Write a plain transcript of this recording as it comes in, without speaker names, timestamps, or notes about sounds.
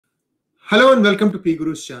Hello and welcome to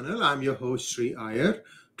PGurus channel. I'm your host Sri Iyer.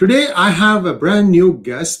 Today I have a brand new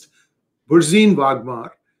guest, Burzine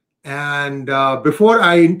Waghmar. And before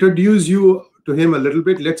I introduce you to him a little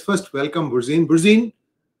bit, let's first welcome Burzine. Burzine,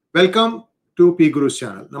 welcome to PGurus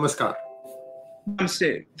channel. Namaskar.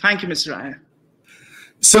 Namaste. Thank you, Mr. Iyer.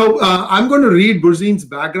 So I'm going to read Burzine's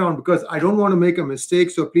background because I don't want to make a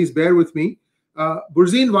mistake, so please bear with me.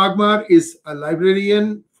 Burzine Waghmar is a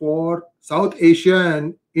librarian for South Asia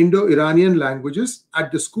and Indo-Iranian Languages at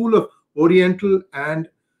the School of Oriental and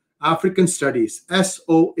African Studies,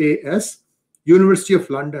 SOAS, University of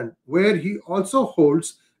London, where he also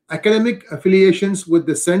holds academic affiliations with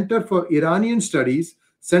the Center for Iranian Studies,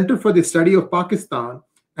 Center for the Study of Pakistan,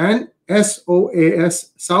 and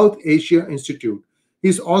SOAS South Asia Institute. He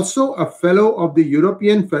is also a fellow of the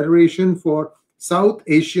European Federation for South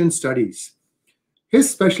Asian Studies. His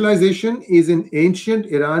specialization is in ancient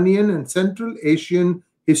Iranian and Central Asian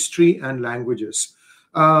history and languages.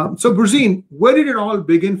 So Burzine, where did it all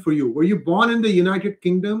begin for you? Were you born in the United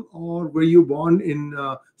Kingdom or were you born in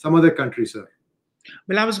some other country, sir?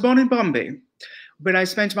 Well, I was born in Bombay, where I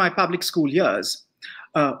spent my public school years,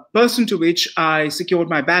 pursuant to which I secured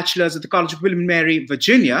my bachelor's at the College of William & Mary,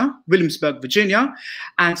 Virginia, Williamsburg, Virginia,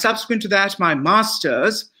 and subsequent to that, my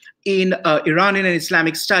master's in Iranian and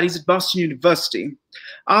Islamic Studies at Boston University,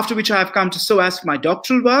 after which I have come to SOAS for my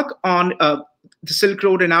doctoral work on the Silk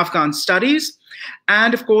Road and Afghan studies.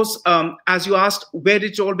 And of course, as you asked, where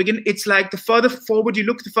did it all begin? It's like the further forward you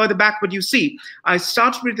look, the further backward you see. I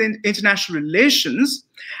started with international relations,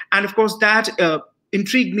 and of course that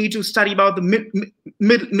intrigued me to study about the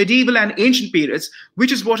medieval and ancient periods, which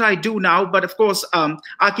is what I do now. But of course,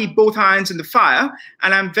 I keep both irons in the fire,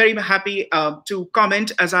 and I'm very happy to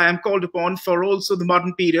comment, as I am called upon, for also the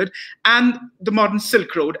modern period and the modern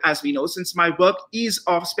Silk Road, as we know, since my work is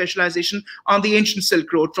of specialization on the ancient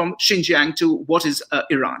Silk Road from Xinjiang to what is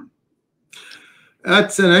Iran.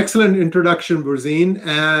 That's an excellent introduction, Burzine.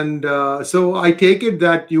 And so I take it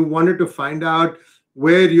that you wanted to find out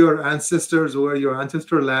where your ancestors were, your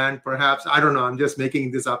ancestral land, perhaps. I don't know, I'm just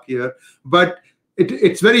making this up here. But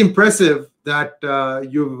it's very impressive that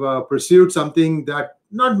you've pursued something that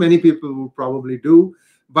not many people would probably do.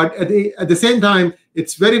 But at the same time,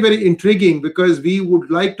 it's very, very intriguing because we would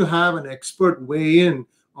like to have an expert weigh in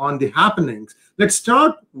on the happenings. Let's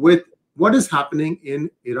start with what is happening in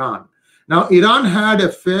Iran. Now, Iran had a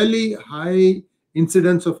fairly high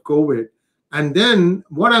incidence of COVID. And then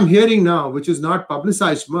what I'm hearing now, which is not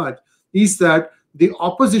publicized much, is that the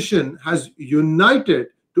opposition has united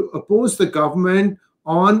to oppose the government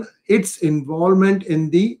on its involvement in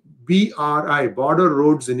the BRI, Border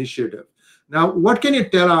Roads Initiative. Now, what can you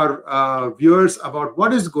tell our viewers about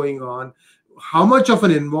what is going on? How much of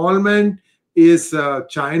an involvement is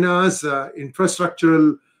China's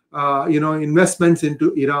infrastructural investments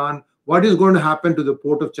into Iran? What is going to happen to the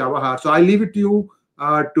port of Chabahar? So I leave it to you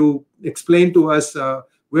to explain to us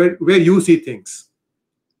where you see things.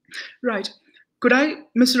 Right. Could I,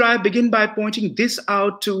 Mr. Iyer, begin by pointing this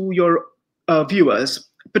out to your viewers,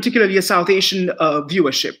 particularly a South Asian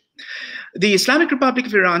viewership? The Islamic Republic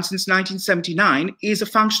of Iran since 1979 is a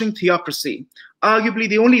functioning theocracy, arguably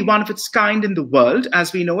the only one of its kind in the world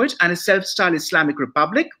as we know it, and a self-styled Islamic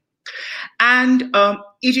Republic. And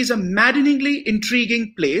it is a maddeningly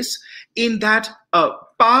intriguing place in that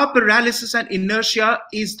power paralysis and inertia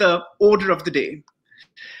is the order of the day.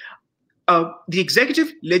 The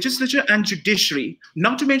executive, legislature, and judiciary,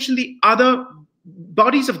 not to mention the other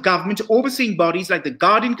bodies of government, overseeing bodies like the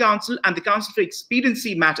Guardian Council and the Council for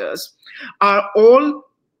Expediency Matters, are all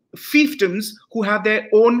fiefdoms who have their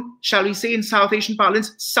own, shall we say in South Asian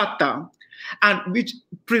parlance, satta, and which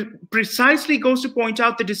precisely goes to point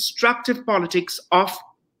out the destructive politics of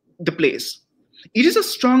the place. It is a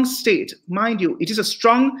strong state, mind you. It is a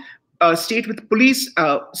strong state with police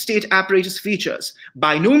state apparatus features.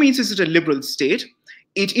 By no means is it a liberal state.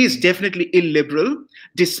 It is definitely illiberal,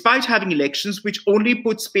 despite having elections, which only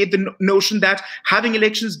puts paid the notion that having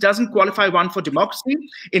elections doesn't qualify one for democracy.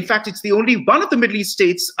 In fact, it's the only one of the Middle East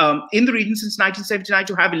states in the region since 1979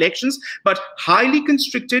 to have elections, but highly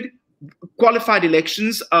constricted, qualified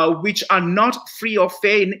elections, which are not free or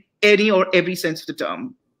fair in any or every sense of the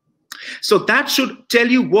term. So that should tell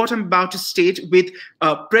you what I'm about to state with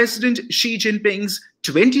President Xi Jinping's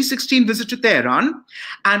 2016 visit to Tehran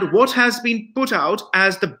and what has been put out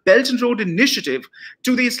as the Belt and Road Initiative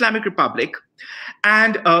to the Islamic Republic.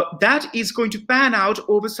 And that is going to pan out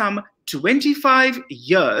over some 25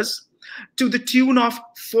 years to the tune of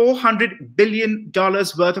 $400 billion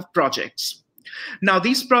worth of projects. Now,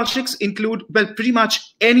 these projects include, well, pretty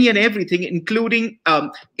much any and everything, including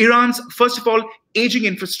Iran's, first of all, aging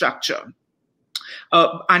infrastructure.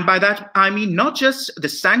 And by that, I mean not just the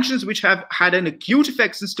sanctions, which have had an acute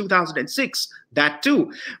effect since 2006, that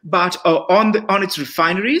too, but on its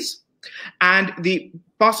refineries and the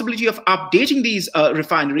possibility of updating these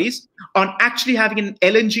refineries on actually having an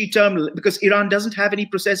LNG terminal, because Iran doesn't have any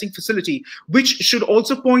processing facility, which should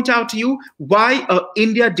also point out to you why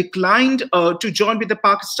India declined to join with the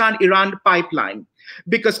Pakistan-Iran pipeline.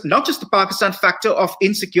 Because not just the Pakistan factor of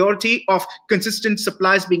insecurity, of consistent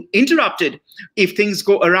supplies being interrupted if things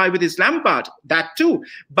go awry with Islamabad, that too,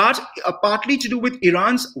 but partly to do with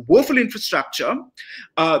Iran's woeful infrastructure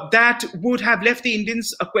that would have left the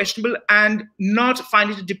Indians questionable and not find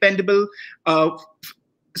it a dependable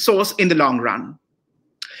source in the long run.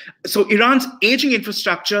 So Iran's aging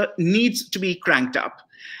infrastructure needs to be cranked up.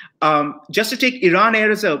 Just to take Iran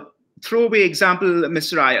Air as a throwaway example,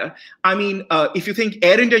 Mr. Iyer. I mean, if you think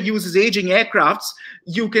Air India uses aging aircrafts,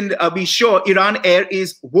 you can be sure Iran Air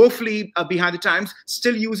is woefully behind the times,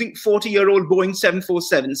 still using 40-year-old Boeing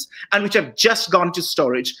 747s, and which have just gone to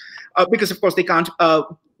storage, because, of course, they can't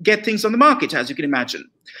get things on the market, as you can imagine.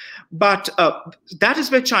 But that is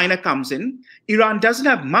where China comes in. Iran doesn't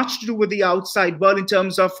have much to do with the outside world in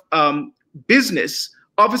terms of business.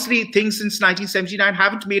 Obviously, things since 1979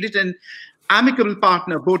 haven't made it an amicable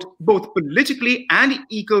partner, both politically and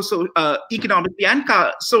economically and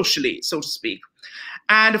socially, so to speak.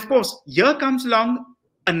 And of course, here comes along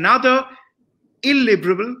another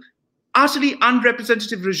illiberal, utterly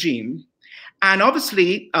unrepresentative regime. And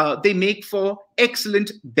obviously, they make for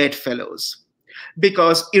excellent bedfellows,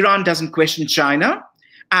 because Iran doesn't question China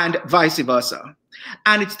and vice versa.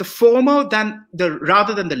 And it's the former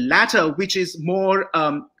rather than the latter, which is more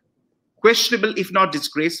questionable, if not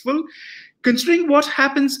disgraceful, considering what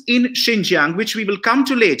happens in Xinjiang, which we will come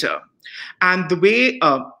to later, and the way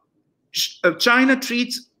China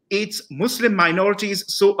treats its Muslim minorities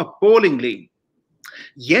so appallingly.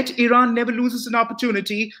 Yet Iran never loses an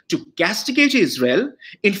opportunity to castigate Israel,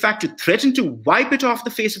 in fact, to threaten to wipe it off the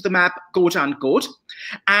face of the map, quote unquote,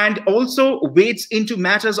 and also wades into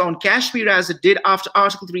matters on Kashmir as it did after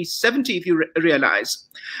Article 370, if you realize.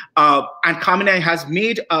 And Khamenei has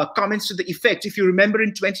made comments to the effect, if you remember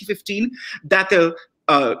in 2015, that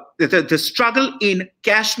the struggle in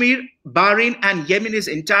Kashmir, Bahrain, and Yemen is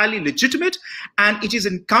entirely legitimate, and it is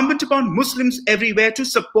incumbent upon Muslims everywhere to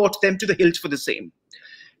support them to the hilt for the same.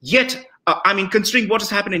 Yet, I mean, considering what has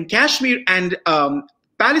happened in Kashmir and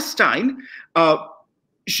Palestine,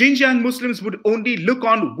 Xinjiang Muslims would only look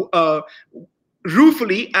on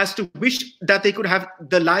ruefully as to wish that they could have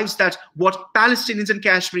the lives that what Palestinians and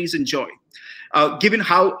Kashmiris enjoy, given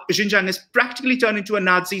how Xinjiang has practically turned into a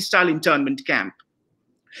Nazi-style internment camp.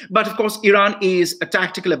 But of course, Iran is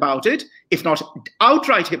tactical about it, if not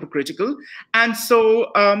outright hypocritical. And so,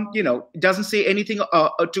 doesn't say anything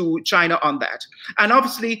to China on that. And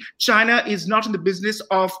obviously, China is not in the business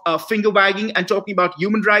of finger wagging and talking about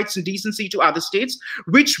human rights and decency to other states,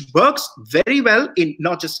 which works very well in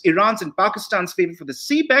not just Iran's and Pakistan's favor for the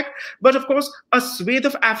CPEC, but of course, a swathe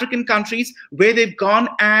of African countries where they've gone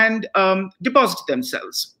and deposited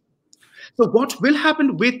themselves. So what will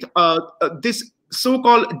happen with this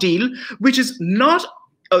so-called deal, which is not,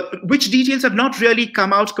 which details have not really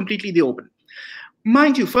come out completely in the open?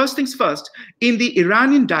 Mind you, first things first, in the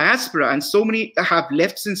Iranian diaspora, and so many have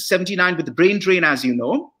left since 79 with the brain drain, as you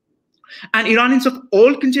know, and Iranians of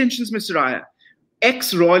all contentions, Mr. Iyer,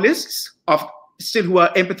 ex-royalists who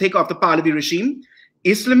are empathic of the Pahlavi regime,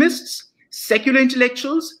 Islamists, secular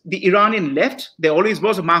intellectuals, the Iranian left, there always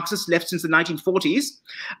was a Marxist left since the 1940s,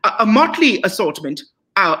 a motley assortment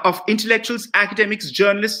of intellectuals, academics,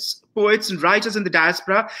 journalists, poets, and writers in the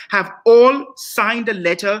diaspora have all signed a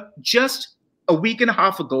letter just a week and a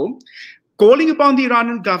half ago, calling upon the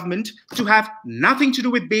Iranian government to have nothing to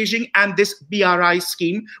do with Beijing and this BRI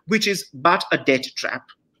scheme, which is but a debt trap.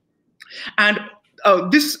 And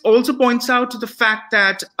this also points out to the fact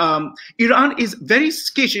that Iran is very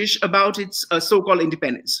skittish about its so-called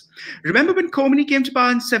independence. Remember when Khomeini came to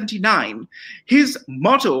power in 79, his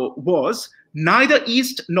motto was neither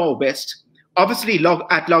East nor West, obviously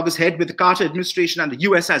at loggerheads with the Carter administration and the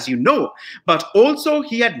US, as you know, but also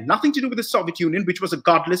he had nothing to do with the Soviet Union, which was a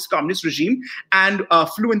godless communist regime and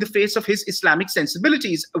flew in the face of his Islamic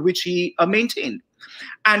sensibilities, which he maintained.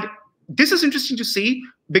 And this is interesting to see,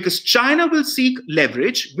 because China will seek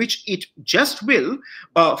leverage, which it just will,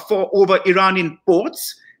 over Iranian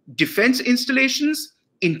ports, defense installations,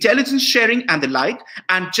 intelligence sharing, and the like.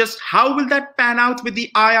 And just how will that pan out with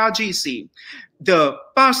the IRGC, the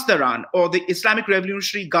Pasdaran, or the Islamic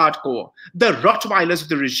Revolutionary Guard Corps, the Rottweilers of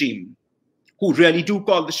the regime, who really do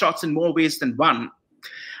call the shots in more ways than one?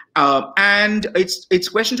 And it's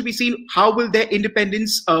question to be seen how will their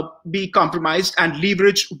independence be compromised and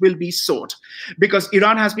leverage will be sought, because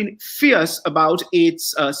Iran has been fierce about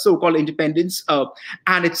its so-called independence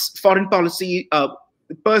and its foreign policy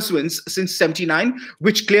pursuance since 79,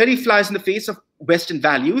 which clearly flies in the face of Western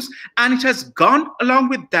values, and it has gone along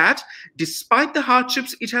with that despite the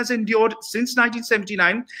hardships it has endured since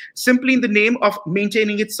 1979, simply in the name of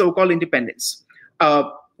maintaining its so-called independence.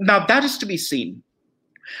 Now that is to be seen.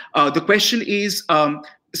 The question is,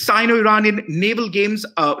 Sino-Iranian naval games,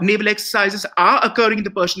 naval exercises are occurring in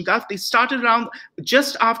the Persian Gulf. They started around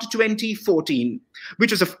just after 2014,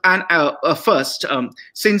 which was a first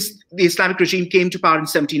since the Islamic regime came to power in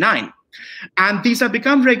 79. And these have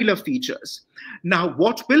become regular features. Now,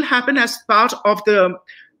 what will happen as part of the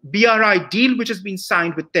BRI deal, which has been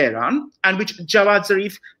signed with Tehran, and which Javad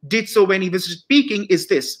Zarif did so when he visited Peking, is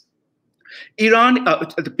this. Iran,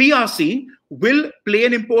 the PRC, will play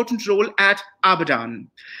an important role at Abadan.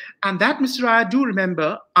 And that, Mr. I do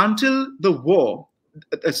remember, until the war,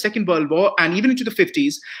 the Second World War, and even into the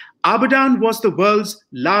 50s, Abadan was the world's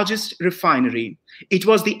largest refinery. It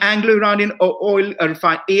was the Anglo-Iranian Oil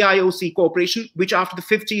AIOC Corporation, which after the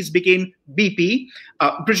 50s became BP,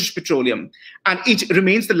 British Petroleum. And it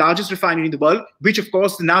remains the largest refinery in the world, which of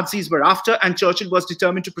course the Nazis were after, and Churchill was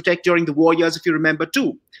determined to protect during the war years, if you remember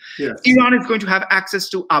too. Yes. Iran is going to have access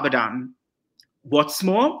to Abadan. What's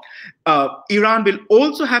more, Iran will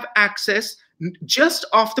also have access just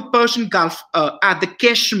off the Persian Gulf at the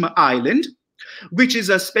Keshm Island, which is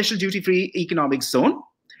a special duty-free economic zone.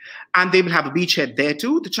 And they will have a beachhead there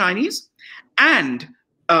too, the Chinese. And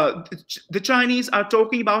the Chinese are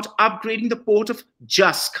talking about upgrading the port of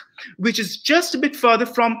Jusk, which is just a bit further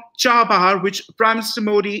from Chabahar, which Prime Minister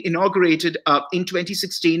Modi inaugurated in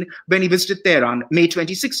 2016 when he visited Tehran, May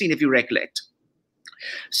 2016, if you recollect.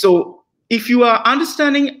 So if you are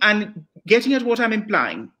understanding and getting at what I'm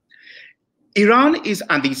implying, Iran is,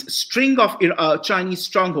 and these string of Chinese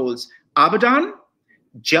strongholds, Abadan,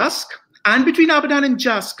 Jusk, and between Abadan and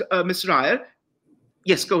Jusk, Mr. Iyer,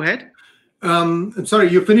 yes, go ahead. I'm sorry,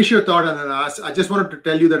 you finish your thought, and then I just wanted to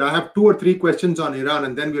tell you that I have 2 or 3 questions on Iran,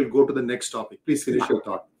 and then we'll go to the next topic. Please finish your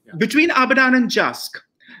thought. Yeah. Between Abadan and Jusk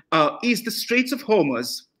is the Straits of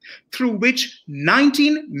Hormuz, through which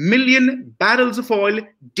 19 million barrels of oil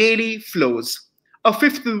daily flows, a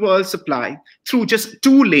fifth of the world's supply, through just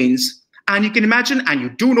 2 lanes. And you can imagine, and you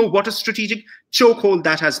do know what a strategic chokehold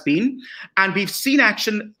that has been. And we've seen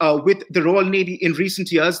action with the Royal Navy in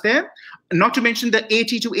recent years there, not to mention the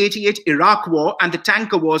 80 to 88 Iraq war and the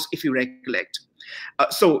tanker wars, if you recollect.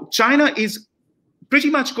 So China is pretty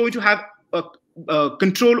much going to have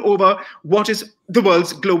control over what is the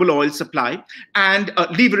world's global oil supply and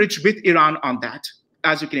leverage with Iran on that,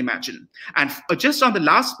 as you can imagine. And just on the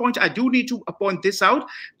last point, I do need to point this out.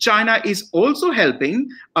 China is also helping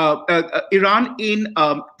Iran in,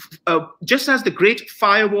 just as the Great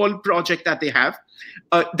Firewall project that they have,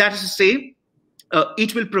 that is to say,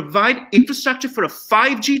 it will provide infrastructure for a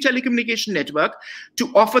 5G telecommunication network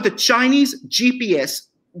to offer the Chinese GPS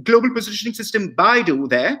global positioning system Baidu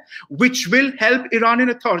there, which will help Iranian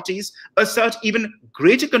authorities assert even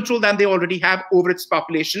greater control than they already have over its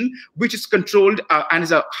population, which is controlled and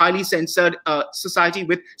is a highly censored society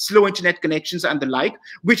with slow internet connections and the like,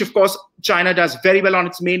 which of course China does very well on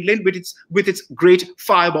its mainland with its Great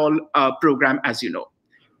Fireball program, as you know.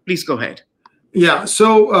 Please go ahead. Yeah,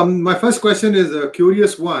 so my first question is a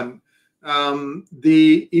curious one.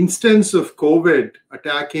 The instance of COVID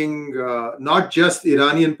attacking not just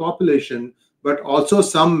Iranian population, but also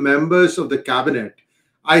some members of the cabinet.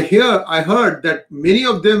 I heard that many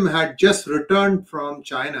of them had just returned from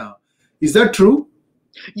China. Is that true?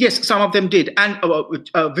 Yes, some of them did. And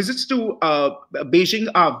visits to Beijing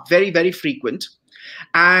are very, very frequent.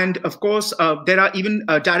 And of course, there are even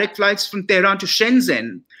direct flights from Tehran to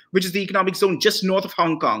Shenzhen, which is the economic zone just north of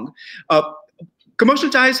Hong Kong.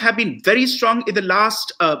 Commercial ties have been very strong in the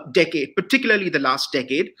last decade, particularly the last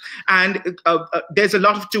decade, and there's a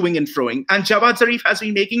lot of toing and froing. And Javad Zarif has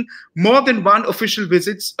been making more than 1 official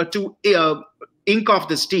visits to ink off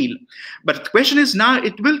this deal. But the question is now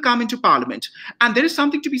it will come into parliament. And there is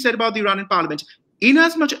something to be said about the Iranian parliament. In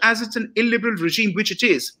as much as it's an illiberal regime, which it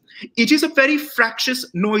is a very fractious,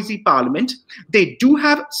 noisy parliament. They do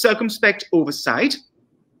have circumspect oversight.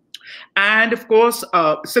 And of course,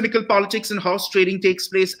 cynical politics and horse trading takes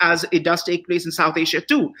place, as it does take place in South Asia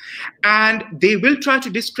too. And they will try to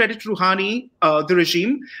discredit Rouhani, the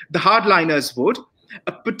regime, the hardliners would,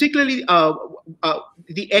 particularly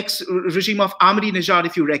the ex-regime of Ahmadinejad,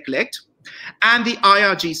 if you recollect, and the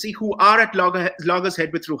IRGC, who are at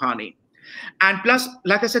loggerheads with Rouhani. And plus,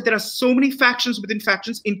 like I said, there are so many factions within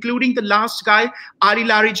factions, including the last guy, Ali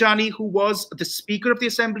Larijani, who was the Speaker of the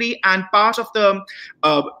Assembly and part of the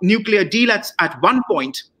nuclear deal at one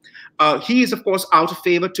point. He is, of course, out of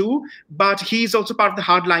favor too, but he's also part of the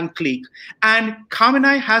hardline clique. And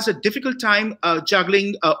Khamenei has a difficult time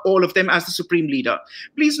juggling all of them as the supreme leader.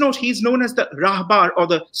 Please note, he's known as the Rahbar, or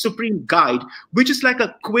the Supreme Guide, which is like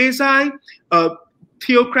a quasi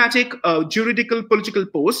theocratic juridical political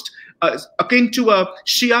post akin to a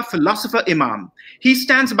Shia philosopher imam. He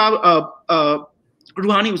stands above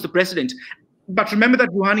Rouhani, who's the president. But remember that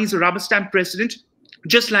Rouhani is a rubber stamp president,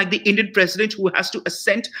 just like the Indian president, who has to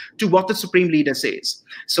assent to what the supreme leader says.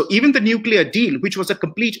 So even the nuclear deal, which was a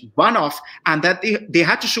complete one-off, and that they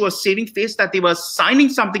had to show a saving face that they were signing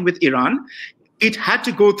something with Iran, it had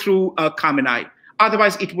to go through Khamenei.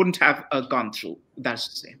 Otherwise, it wouldn't have gone through, that's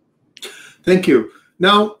to say. Thank you.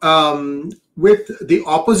 Now, with the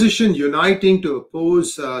opposition uniting to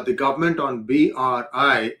oppose the government on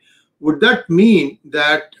BRI, would that mean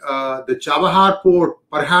that the Chabahar port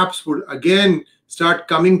perhaps would again start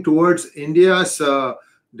coming towards India's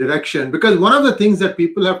direction? Because one of the things that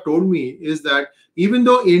people have told me is that even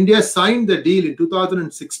though India signed the deal in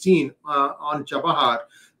 2016 on Chabahar,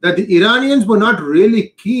 that the Iranians were not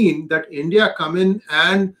really keen that India come in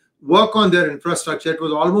and work on their infrastructure. It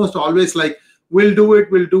was almost always like, we'll do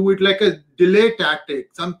it, like a delay tactic.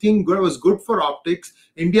 Something was good for optics.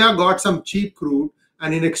 India got some cheap crude,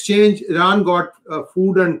 and in exchange, Iran got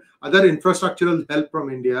food and other infrastructural help from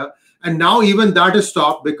India. And now even that is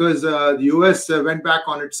stopped because the US went back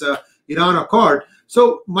on its Iran Accord.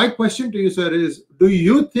 So my question to you, sir, is, do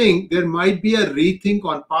you think there might be a rethink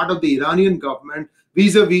on part of the Iranian government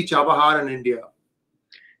vis-a-vis Chabahar and India?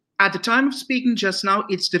 At the time of speaking just now,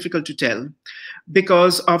 it's difficult to tell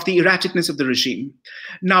because of the erraticness of the regime.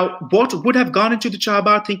 Now, what would have gone into the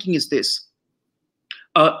Chabahar thinking is this.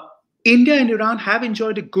 India and Iran have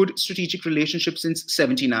enjoyed a good strategic relationship since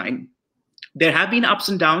 '79. There have been ups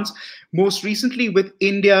and downs, most recently with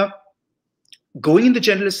India going in the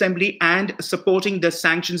General Assembly and supporting the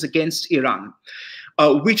sanctions against Iran,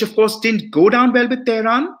 which of course didn't go down well with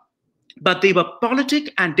Tehran, but they were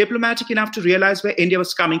politic and diplomatic enough to realize where India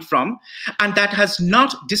was coming from. And that has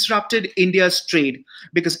not disrupted India's trade,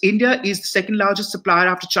 because India is the second largest supplier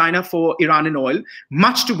after China for Iranian oil,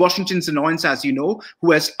 much to Washington's annoyance, as you know,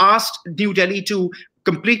 who has asked New Delhi to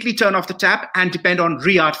completely turn off the tap and depend on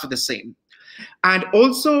Riyadh for the same. And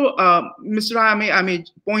also, Mr. I may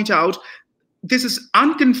point out, this is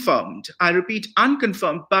unconfirmed, I repeat,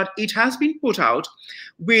 unconfirmed, but it has been put out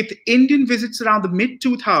with Indian visits around the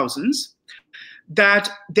mid-2000s that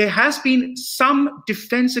there has been some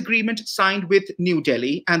defense agreement signed with New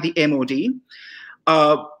Delhi and the MOD,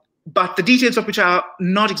 but the details of which are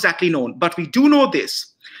not exactly known. But we do know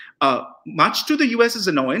this. Much to the US's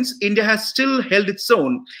annoyance, India has still held its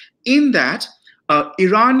own in that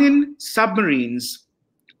Iranian submarines,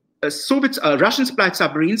 Russian supplied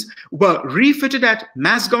submarines, were refitted at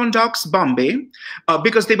Mazgon Docks, Bombay,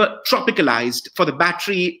 because they were tropicalized for the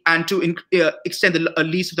battery and to extend the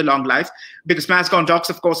lease of the long life. Because Mazgon Docks,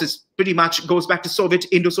 of course, is pretty much goes back to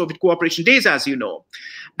Indo-Soviet cooperation days, as you know.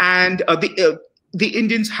 And the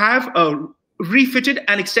Indians have refitted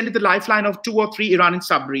and extended the lifeline of 2 or 3 Iranian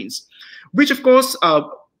submarines, which, of course,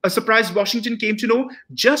 a surprise Washington came to know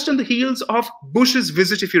just on the heels of Bush's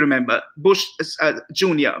visit, if you remember, Bush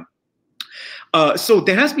Jr. So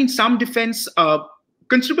there has been some defense,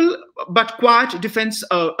 considerable but quiet defense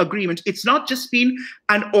agreement. It's not just been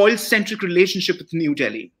an oil-centric relationship with New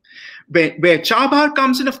Delhi. Where Chabahar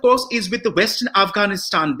comes in, of course, is with the Western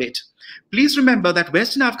Afghanistan bit. Please remember that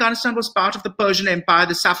Western Afghanistan was part of the Persian Empire,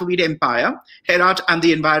 the Safavid Empire, Herat and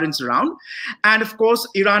the environs around. And of course,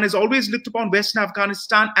 Iran has always looked upon Western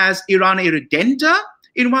Afghanistan as Iran irredenta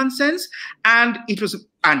in one sense. And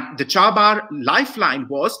the Chabahar lifeline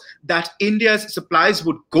was that India's supplies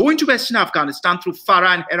would go into Western Afghanistan through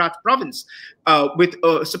Farah and Herat province with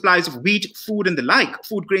supplies of wheat, food and the like,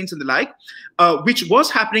 food grains and the like, which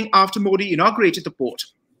was happening after Modi inaugurated the port.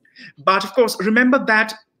 But of course, remember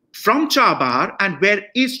that from Chabahar, and where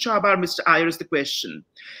is Chabahar, Mr. Iyer, is the question.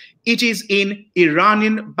 It is in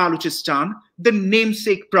Iranian Balochistan, the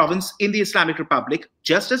namesake province in the Islamic Republic,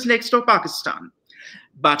 just as next door Pakistan.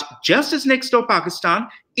 But just as next door Pakistan,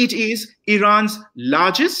 it is Iran's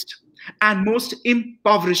largest and most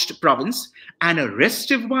impoverished province, and a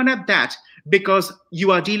restive one at that, because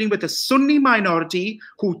you are dealing with a Sunni minority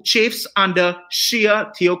who chafes under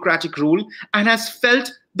Shia theocratic rule and has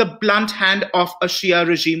felt the blunt hand of a Shia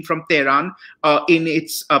regime from Tehran in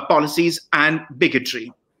its policies and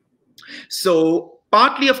bigotry. So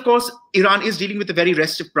partly, of course, Iran is dealing with a very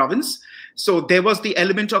restive province. So there was the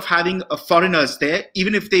element of having foreigners there,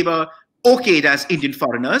 even if they were okayed as Indian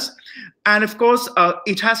foreigners. And of course,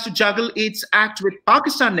 it has to juggle its act with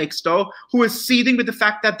Pakistan next door, who is seething with the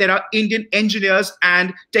fact that there are Indian engineers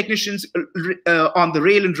and technicians on the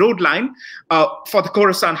rail and road line for the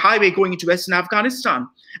Khorasan highway going into Western Afghanistan.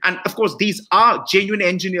 And of course, these are genuine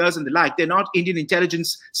engineers and the like. They're not Indian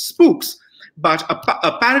intelligence spooks. But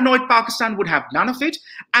a paranoid Pakistan would have none of it,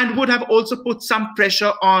 and would have also put some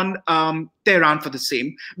pressure on Tehran for the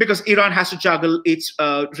same, because Iran has to juggle its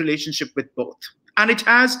relationship with both. And it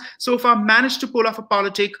has so far managed to pull off a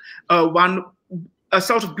politic, a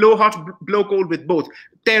sort of blow hot, blow cold with both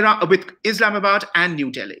Tehran, with Islamabad and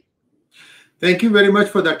New Delhi. Thank you very much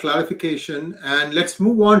for that clarification. And let's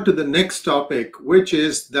move on to the next topic, which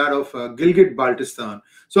is that of Gilgit-Baltistan.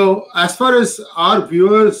 So as far as our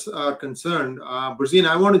viewers are concerned, Burzine,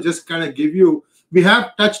 I want to just kind of give you, we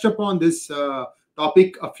have touched upon this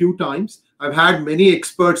topic a few times. I've had many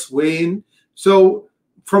experts weigh in. So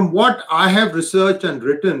from what I have researched and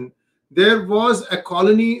written, there was a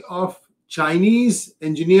colony of Chinese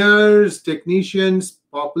engineers, technicians,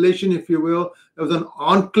 population, if you will. There was an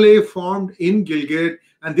enclave formed in Gilgit,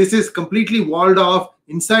 and this is completely walled off.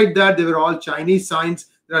 Inside that, there were all Chinese signs.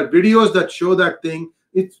 There are videos that show that thing.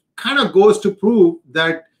 It kind of goes to prove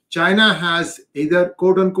that China has either,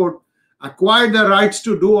 quote unquote, acquired the rights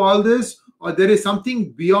to do all this, or there is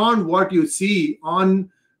something beyond what you see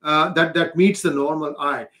on that meets the normal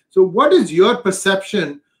eye. So what is your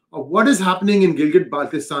perception of what is happening in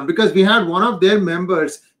Gilgit-Baltistan? Because we had one of their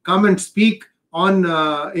members come and speak on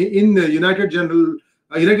in the United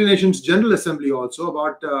Nations General Assembly also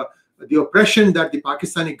about the oppression that the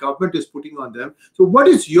Pakistani government is putting on them. So what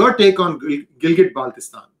is your take on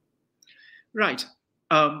Gilgit-Baltistan? Right.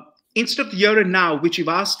 Instead of the here and now, which you've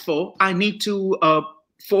asked for, I need to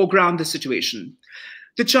foreground the situation.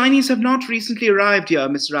 The Chinese have not recently arrived here,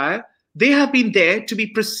 Ms. Raya. They have been there, to be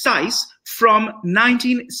precise, from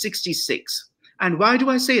 1966. And why do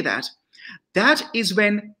I say that? That is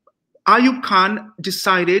when Ayub Khan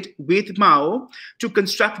decided with Mao to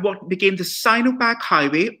construct what became the Sino-Pak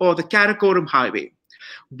Highway, or the Karakoram Highway,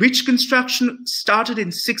 which construction started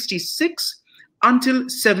in 66 until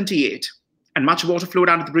 78. And much water flowed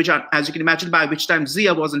under the bridge, as you can imagine, by which time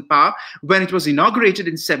Zia was in power when it was inaugurated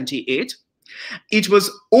in 78. It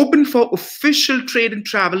was open for official trade and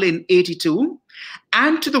travel in 82,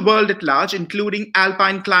 and to the world at large, including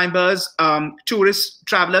alpine climbers, tourists,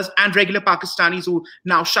 travelers, and regular Pakistanis who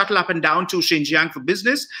now shuttle up and down to Xinjiang for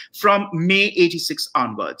business from May 86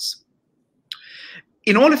 onwards.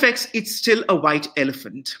 In all effects, it's still a white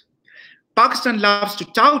elephant. Pakistan loves to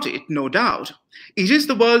tout it, no doubt. It is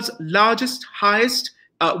the world's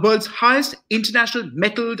highest international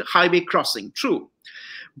metalled highway crossing, true.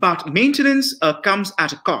 But maintenance comes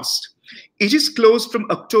at a cost. It is closed from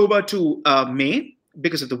October to May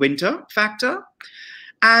because of the winter factor.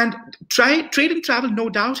 And trade and travel, no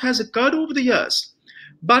doubt, has occurred over the years.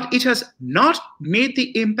 But it has not made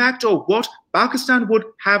the impact of what Pakistan would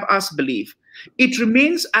have us believe. It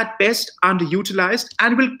remains at best underutilized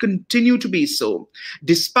and will continue to be so,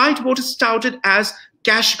 despite what is touted as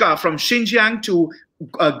Kashgar from Xinjiang to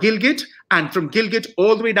Gilgit, and from Gilgit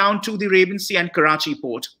all the way down to the Arabian Sea and Karachi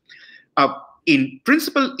port. In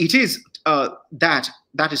principle, it is that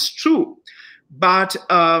is true, but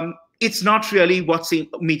it's not really what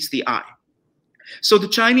meets the eye. So the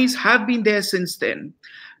Chinese have been there since then.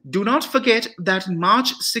 Do not forget that in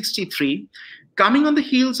March 63, coming on the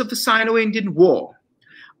heels of the Sino-Indian War,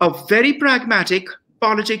 a very pragmatic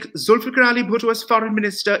politic, Zulfikar Ali Bhutto as foreign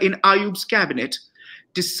minister in Ayub's cabinet,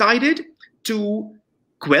 decided to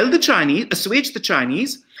quell the Chinese, assuage the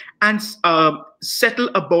Chinese, and settle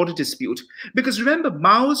a border dispute. Because remember,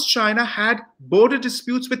 Mao's China had border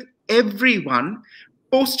disputes with everyone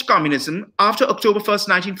post-communism after October 1st,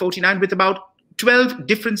 1949, with about 12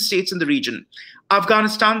 different states in the region.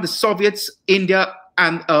 Afghanistan, the Soviets, India,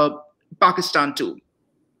 and Pakistan too.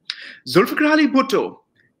 Zulfikar Ali Bhutto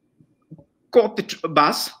caught the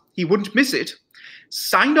bus, he wouldn't miss it,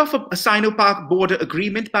 signed off a Sino-Pak border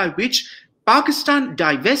agreement by which Pakistan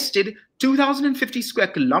divested 2,050 square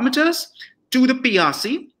kilometers to the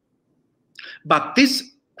PRC. But this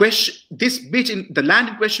bit in the land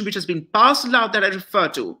in question, which has been parceled out that I refer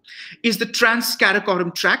to, is the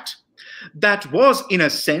Trans-Karakoram Tract that was, in a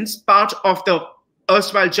sense, part of the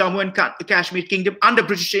erstwhile Jammu and Kashmir Kingdom under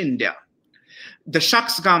British India. The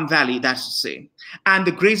Shaksgam Valley, that is to say, and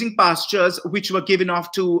the grazing pastures which were given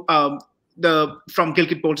off to from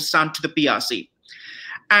Gilgit-Baltistan to the PRC.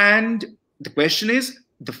 And the question is,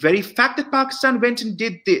 the very fact that Pakistan went and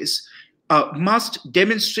did this must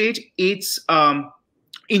demonstrate its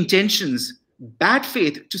intentions, bad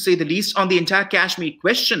faith, to say the least, on the entire Kashmir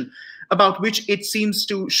question, about which it seems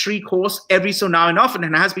to shriek hoarse every so now and often,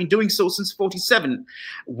 and has been doing so since 47.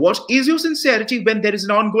 What is your sincerity when there is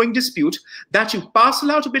an ongoing dispute that you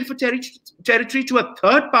parcel out a bit of a territory to a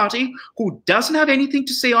third party who doesn't have anything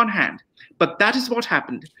to say on hand? But that is what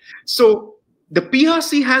happened. So the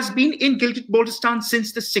PRC has been in Gilgit-Baltistan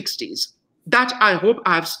since the 60s. That I hope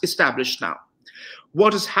I've established now.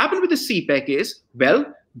 What has happened with the CPEC is, well,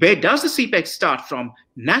 where does the CPEC start from?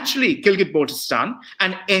 Naturally, Gilgit-Baltistan,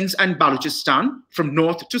 and ends in Balochistan from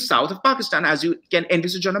north to south of Pakistan, as you can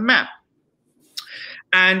envisage on a map.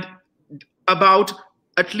 And about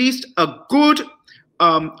at least a good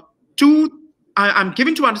I'm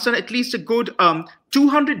given to understand at least a good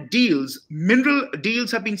 200 deals, mineral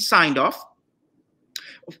deals, have been signed off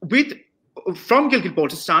from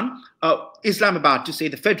Gilgit-Baltistan, Islamabad, to say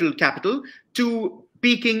the federal capital, to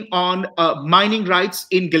Peking on mining rights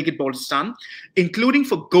in Gilgit-Baltistan, including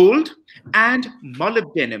for gold and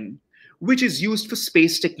molybdenum, which is used for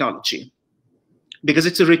space technology, because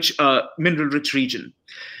it's a rich, mineral-rich region.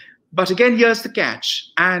 But again, here's the catch,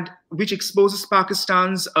 and which exposes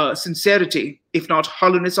Pakistan's sincerity, if not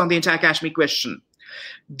hollowness, on the entire Kashmir question.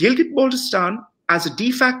 Gilgit-Baltistan, as a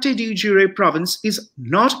de facto de jure province, is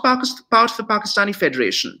not part of the Pakistani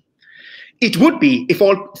Federation. It would be,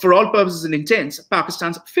 for all purposes and intents,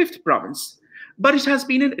 Pakistan's 5th province, but it has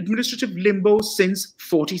been in administrative limbo since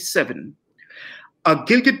 47. A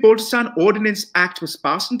Gilgit-Baltistan Ordinance Act was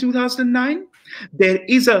passed in 2009. There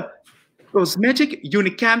is a cosmetic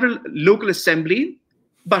unicameral local assembly,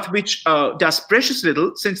 but which does precious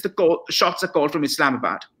little, since the shots are called from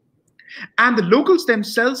Islamabad. And the locals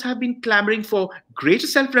themselves have been clamoring for greater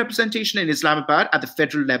self-representation in Islamabad at the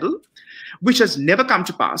federal level, which has never come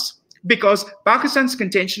to pass, because Pakistan's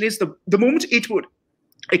contention is the moment it would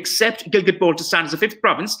accept Gilgit-Baltistan as a 5th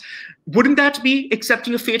province, wouldn't that be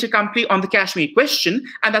accepting a fait accompli on the Kashmir question,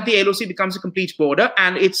 and that the LOC becomes a complete border,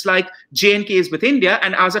 and it's like J&K is with India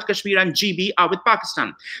and Azad Kashmir and GB are with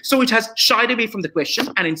Pakistan. So it has shied away from the question,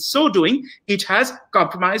 and in so doing, it has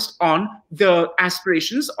compromised on the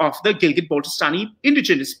aspirations of the Gilgit-Baltistani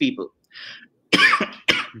indigenous people.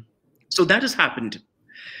 So that has happened.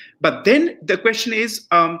 But then the question is,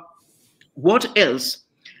 what else?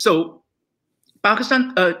 So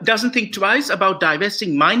Pakistan doesn't think twice about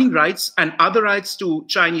divesting mining rights and other rights to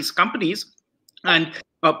Chinese companies and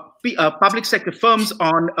public sector firms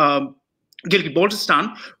on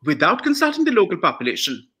Gilgit-Baltistan without consulting the local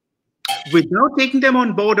population, without taking them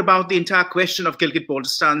on board about the entire question of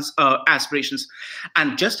Gilgit-Baltistan's aspirations.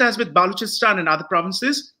 And just as with Balochistan and other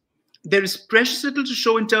provinces, there is precious little to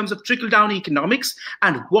show in terms of trickle-down economics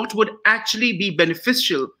and what would actually be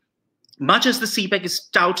beneficial, much as the CPEC is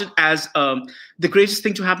touted as the greatest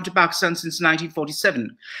thing to happen to Pakistan since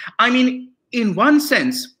 1947. I mean, in one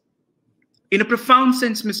sense, in a profound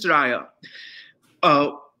sense, Mr. Iyer,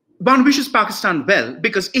 one wishes Pakistan well,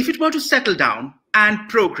 because if it were to settle down and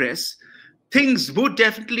progress, things would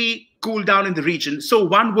definitely cool down in the region. So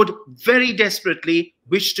one would very desperately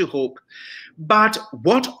wish to hope. But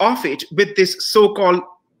what of it with this so-called,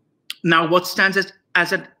 now what stands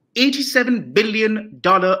as an $87 billion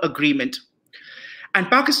agreement? And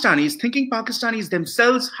Pakistanis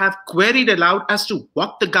themselves have queried aloud as to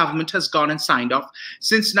what the government has gone and signed off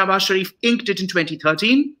since Nawaz Sharif inked it in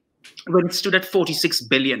 2013, when it stood at $46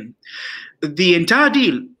 billion. The entire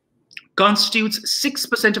deal constitutes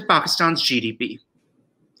 6% of Pakistan's GDP.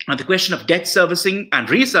 And the question of debt servicing and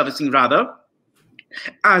reservicing, rather,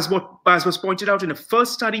 as was pointed out in a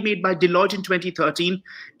first study made by Deloitte in 2013,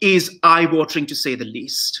 is eye-watering, to say the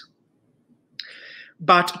least.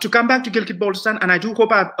 But to come back to Gilgit-Baltistan, and I do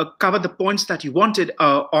hope I've covered the points that you wanted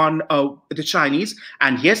on the Chinese.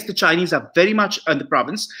 And yes, the Chinese are very much in the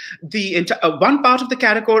province. The one part of the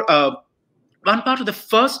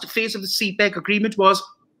first phase of the CPEC agreement was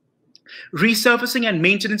resurfacing and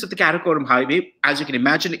maintenance of the Karakoram Highway. As you can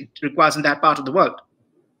imagine, it requires in that part of the world.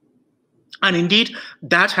 And indeed,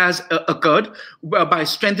 that has occurred by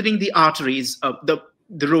strengthening the arteries, the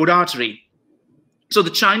road artery. So the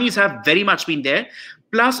Chinese have very much been there.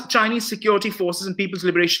 Plus, Chinese security forces and People's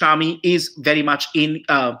Liberation Army is very much in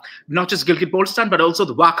not just Gilgit-Baltistan, but also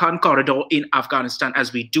the Wakhan corridor in Afghanistan,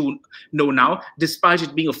 as we do know now, despite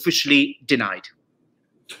it being officially denied.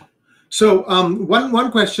 So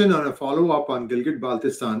one question or a follow-up on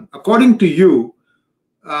Gilgit-Baltistan. According to you,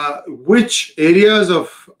 which areas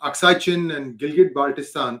of Aksai Chin and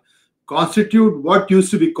Gilgit-Baltistan constitute what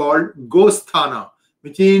used to be called Gosthana,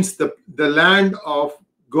 which means the land of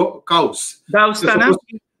cows? Gosthana?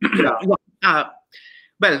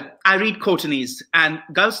 Well, I read Khotanese, and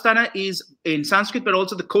Gaustana is in Sanskrit, but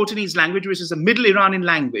also the Khotanese language, which is a Middle Iranian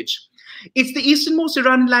language. It's the easternmost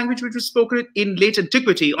Iranian language which was spoken in late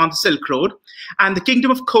antiquity on the Silk Road, and the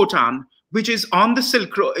kingdom of Khotan, which is on the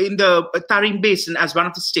Silk Road in the Tarim Basin as one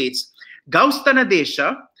of the states. Gaustana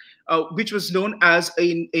Desha, which was known as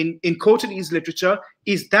in Khotanese literature,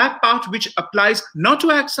 is that part which applies not to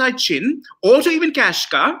Aksai Chin or to even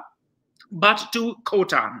Kashgar, but to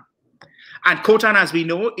Khotan. And Khotan, as we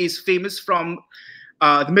know, is famous from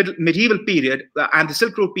the medieval period and the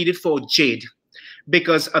Silk Road period for jade,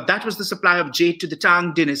 because that was the supply of jade to the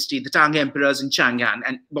Tang dynasty, the Tang emperors in Chang'an,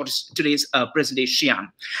 and what is today's present-day Xi'an.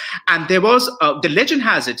 And there was, the legend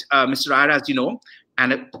has it, Mr. Iyer, as you know,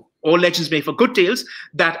 and all legends make for good tales,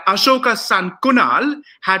 that Ashoka's son Kunal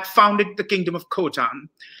had founded the kingdom of Khotan.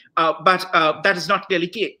 But that is not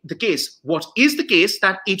really the case. What is the case,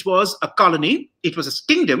 that it was a colony, it was a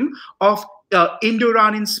kingdom of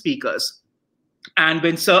Indo-Iranian speakers. And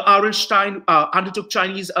when Sir R.L. Stein undertook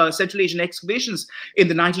Chinese Central Asian excavations in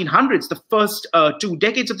the 1900s, the first 2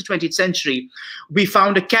 decades of the 20th century, we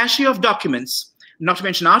found a cache of documents, not to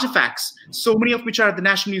mention artifacts, so many of which are at the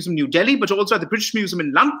National Museum, New Delhi, but also at the British Museum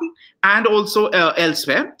in London and also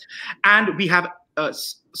elsewhere. And we have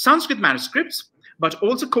Sanskrit manuscripts, but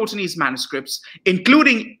also Khotanese manuscripts,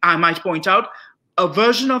 including, I might point out, a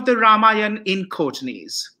version of the Ramayana in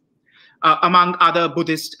Khotanese, among other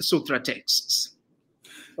Buddhist sutra texts.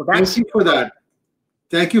 So thank you for that.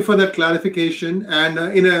 Thank you for that clarification. And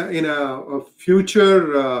in a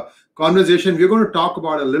future conversation, we're going to talk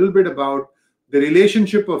about a little bit about the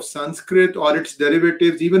relationship of Sanskrit or its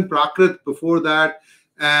derivatives, even Prakrit before that,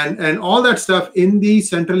 and all that stuff in the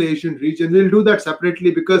Central Asian region. We'll do that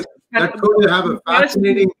separately because that's going to have a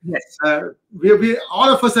fascinating. Yes. We all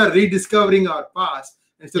of us are rediscovering our past.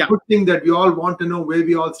 It's a good thing that we all want to know where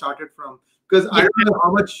we all started from. Because I don't know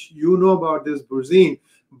how much you know about this, Burzine,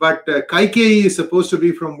 but Kaikeyi is supposed to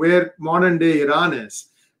be from where modern day Iran is,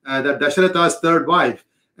 that Dasharatha's third wife.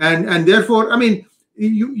 And therefore, I mean,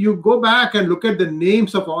 you go back and look at the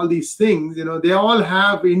names of all these things, you know, they all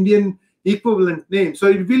have Indian equivalent names.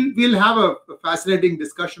 So we'll have a fascinating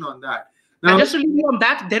discussion on that. Now, and just to leave you on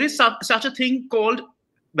that, there is such a thing called,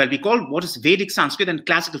 well, we call what is Vedic Sanskrit and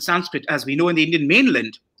classical Sanskrit, as we know in the Indian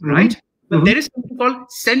mainland, right? But there is something called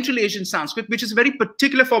Central Asian Sanskrit, which is a very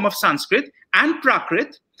particular form of Sanskrit, and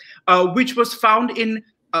Prakrit, which was found in,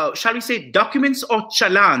 shall we say, documents or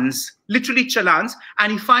chalans, literally chalans,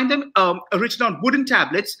 and you find them written on wooden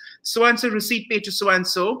tablets, so-and-so receipt paid to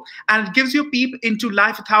so-and-so, and it gives you a peep into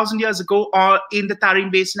life 1,000 years ago or in the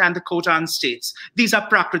Tarim Basin and the Khotan states. These are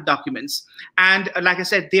Prakrit documents. And like I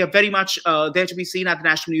said, they are very much there to be seen at the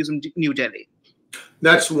National Museum, New Delhi.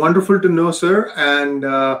 That's wonderful to know, sir. And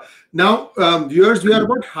now, viewers, we are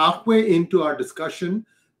about halfway into our discussion,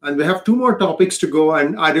 and we have 2 more topics to go.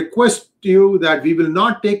 And I request you that we will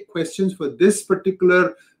not take questions for this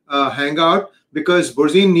particular hangout because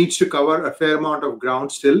Burzine needs to cover a fair amount of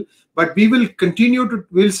ground still. But we will continue to,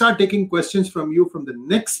 we'll start taking questions from you from the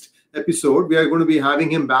next episode. We are going to be having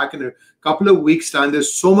him back in a couple of weeks' time.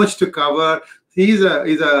 There's so much to cover. He's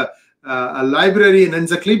a library, an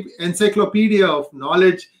encyclopedia of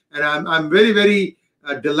knowledge, and I'm very, very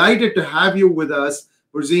delighted to have you with us,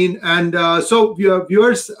 Burzine. And so,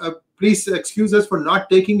 viewers, please excuse us for not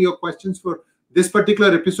taking your questions for this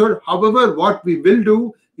particular episode. However, what we will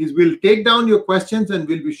do is we'll take down your questions and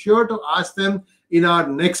we'll be sure to ask them in our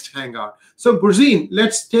next hangout. So, Burzine,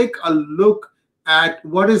 let's take a look at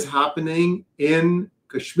what is happening in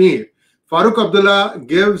Kashmir. Farooq Abdullah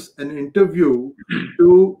gives an interview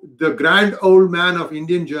to the grand old man of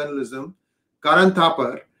Indian journalism, Karan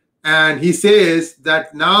Thapar, and he says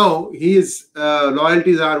that now his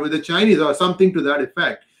loyalties are with the Chinese or something to that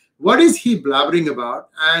effect. What is he blabbering about?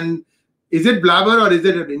 And is it blabber or is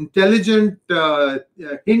it an intelligent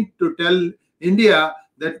hint to tell India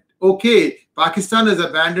that, okay, Pakistan has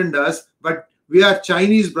abandoned us, but we are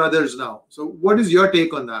Chinese brothers now? So what is your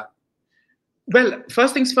take on that? Well,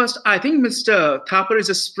 first things first, I think Mr. Thapar is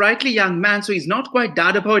a sprightly young man, so he's not quite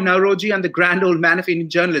Dadabhoy Nauroji and the grand old man of Indian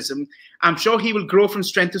journalism. I'm sure he will grow from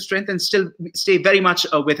strength to strength and still stay very much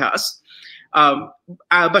with us.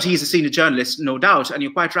 But he's a senior journalist, no doubt, and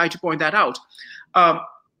you're quite right to point that out.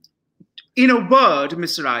 In a word,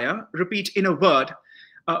 Mr. Iyer, repeat, in a word,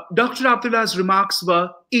 Dr. Abdullah's remarks were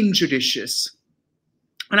injudicious.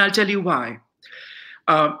 And I'll tell you why.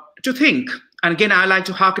 To think, and again, I like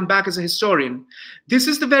to harken back as a historian, this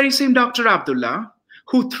is the very same Dr. Abdullah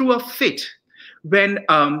who threw a fit when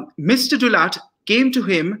Mr. Dulat came to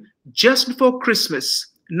him just before Christmas,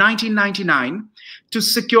 1999, to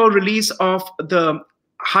secure release of the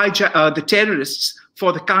terrorists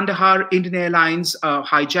for the Kandahar Indian Airlines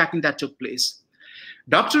hijacking that took place.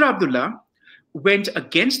 Dr. Abdullah went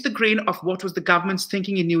against the grain of what was the government's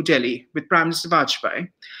thinking in New Delhi with Prime Minister Vajpayee.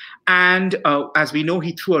 And as we know,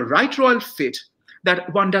 he threw a right royal fit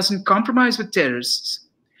that one doesn't compromise with terrorists.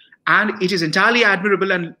 And it is entirely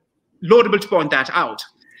admirable and laudable to point that out.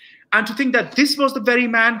 And to think that this was the very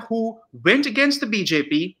man who went against the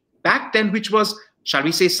BJP back then, which was, shall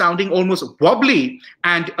we say, sounding almost wobbly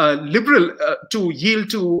and liberal to yield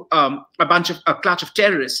to a clutch of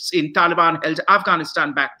terrorists in Taliban-held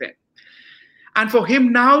Afghanistan back then. And for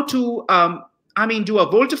him now to, do a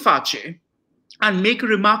volte-face and make a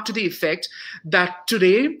remark to the effect that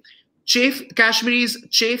today, Kashmiris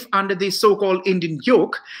chafe under the so-called Indian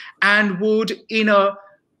yoke and would, in a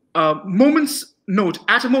moment's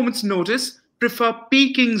notice, prefer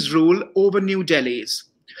Peking's rule over New Delhi's.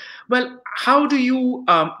 Well, how do you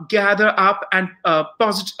gather up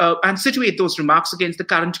and situate those remarks against the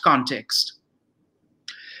current context?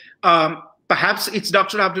 Perhaps it's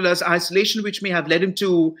Dr. Abdullah's isolation which may have led him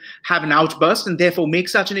to have an outburst and therefore make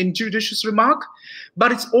such an injudicious remark.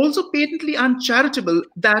 But it's also patently uncharitable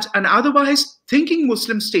that an otherwise thinking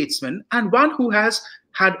Muslim statesman, and one who has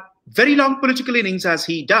had very long political innings as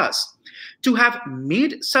he does, to have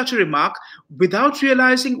made such a remark without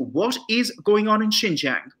realizing what is going on in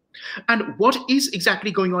Xinjiang. And what is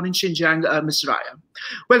exactly going on in Xinjiang, Mr. Raya?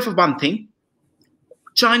 Well, for one thing,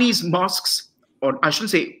 Chinese mosques, or I shouldn't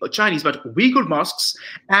say Chinese, but Uyghur mosques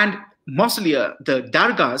and mausolea, the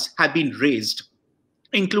dargahs, have been razed,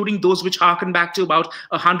 including those which harken back to about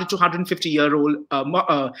 100 to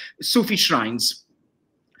 150-year-old Sufi shrines.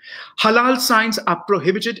 Halal signs are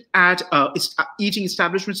prohibited at eating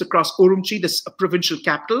establishments across Urumqi, the provincial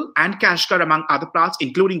capital, and Kashgar, among other parts,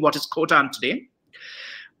 including what is Khotan today.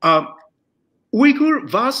 Uyghur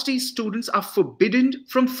varsity students are forbidden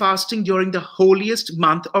from fasting during the holiest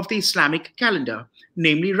month of the Islamic calendar,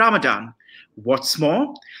 namely Ramadan. What's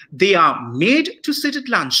more, they are made to sit at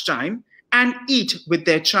lunchtime and eat with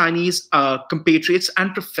their Chinese compatriots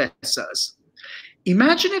and professors.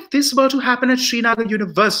 Imagine if this were to happen at Srinagar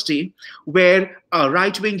University, where a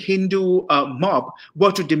right-wing Hindu mob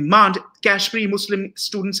were to demand Kashmiri Muslim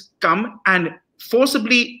students come and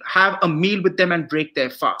forcibly have a meal with them and break their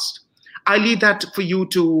fast. I leave that for you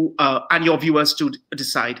to and your viewers to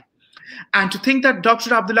decide. And to think that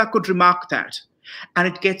Dr. Abdullah could remark that. And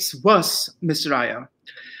it gets worse, Mr. Raya.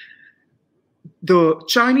 The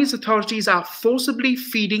Chinese authorities are forcibly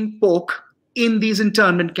feeding pork in these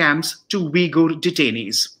internment camps to Uyghur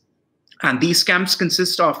detainees. And these camps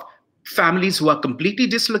consist of families who are completely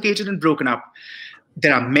dislocated and broken up.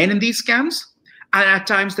 There are men in these camps, and at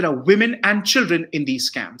times there are women and children in these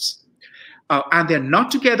camps. And they're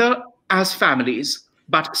not together as families,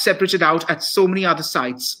 but separated out at so many other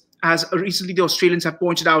sites, as recently the Australians have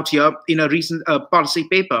pointed out here in a recent policy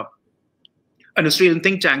paper, an Australian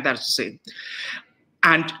think tank, that is to say.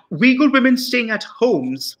 And Uyghur women staying at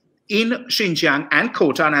homes in Xinjiang and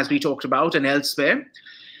Khotan, as we talked about, and elsewhere,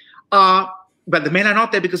 but the men are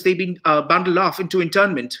not there because they've been bundled off into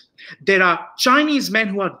internment. There are Chinese men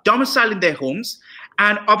who are domiciled in their homes,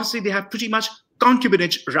 and obviously they have pretty much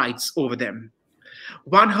concubinage rights over them.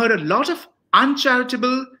 One heard a lot of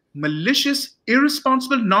uncharitable, malicious,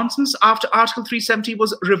 irresponsible nonsense after Article 370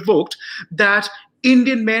 was revoked, that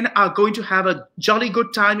Indian men are going to have a jolly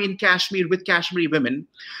good time in Kashmir with Kashmiri women.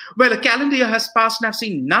 Well, a calendar year has passed and I've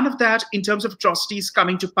seen none of that in terms of atrocities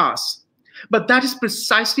coming to pass. But that is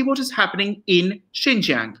precisely what is happening in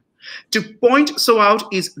Xinjiang. To point so out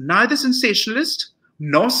is neither sensationalist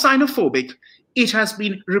nor xenophobic. It has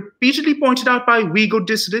been repeatedly pointed out by Uyghur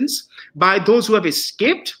dissidents, by those who have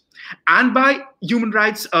escaped, and by human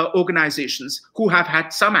rights organizations who have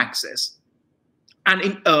had some access. And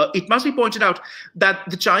it must be pointed out that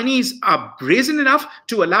the Chinese are brazen enough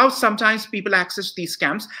to allow sometimes people access to these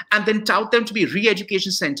camps and then tout them to be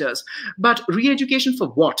re-education centers. But re-education for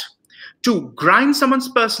what? To grind someone's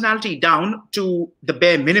personality down to the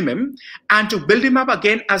bare minimum and to build him up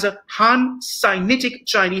again as a Han Sinitic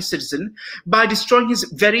Chinese citizen by destroying his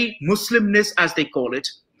very Muslimness, as they call it.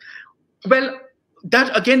 Well,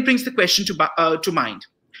 that again brings the question to mind.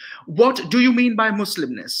 What do you mean by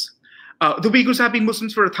Muslimness? The Uyghurs have been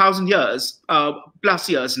Muslims for 1,000 years, plus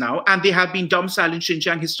years now, and they have been domiciled in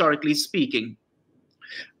Xinjiang, historically speaking.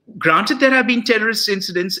 Granted, there have been terrorist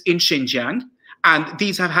incidents in Xinjiang, and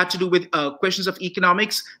these have had to do with questions of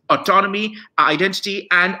economics, autonomy, identity,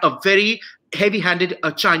 and a very heavy-handed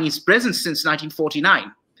Chinese presence since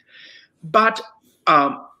 1949. But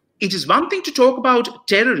it is one thing to talk about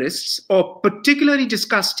terrorists or particularly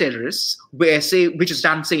discuss terrorists, which is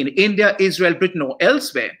done, say, in India, Israel, Britain, or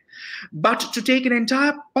elsewhere. But to take an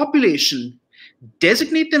entire population,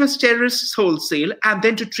 designate them as terrorists wholesale, and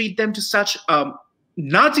then to treat them to such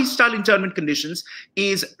Nazi-style internment conditions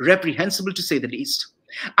is reprehensible, to say the least.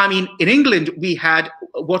 I mean, in England, we had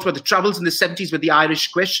what were the troubles in the 70s with the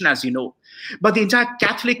Irish question, as you know. But the entire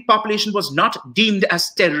Catholic population was not deemed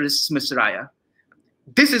as terrorists, Mr. Raya.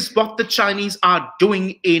 This is what the Chinese are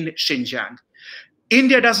doing in Xinjiang.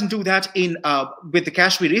 India doesn't do that with the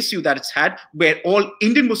Kashmir issue that it's had, where all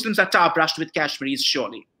Indian Muslims are tar-brushed with Kashmiris,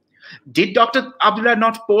 surely. Did Dr. Abdullah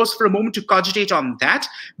not pause for a moment to cogitate on that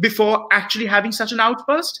before actually having such an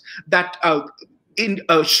outburst that in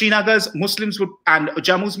Srinagar's Muslims and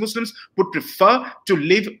Jammu's Muslims would prefer to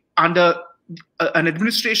live under an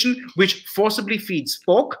administration which forcibly feeds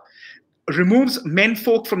pork, removes men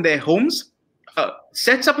folk from their homes,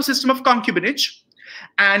 sets up a system of concubinage,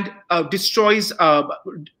 and destroys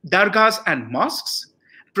dargahs and mosques,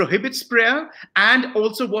 prohibits prayer, and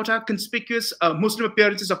also what are conspicuous Muslim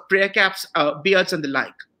appearances of prayer caps, beards, and the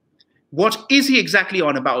like. What is he exactly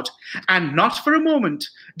on about? And not for a moment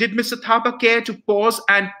did Mr. Thapa care to pause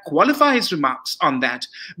and qualify his remarks on that,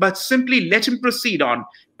 but simply let him proceed on.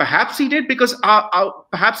 Perhaps he did because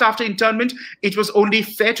perhaps after internment, it was only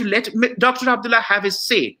fair to let Dr. Abdullah have his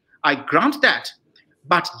say. I grant that.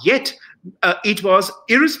 But yet, it was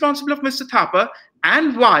irresponsible of Mr. Thapa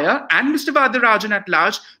and Wire and Mr. Vadarajan at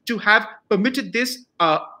large to have permitted this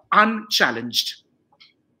unchallenged.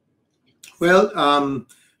 Well,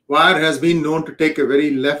 Wire has been known to take a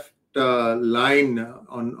very left line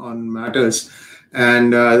on matters,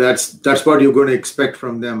 and that's what you're going to expect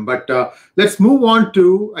from them. But let's move on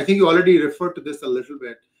to, I think you already referred to this a little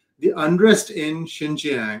bit, the unrest in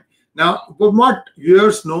Xinjiang. Now, from what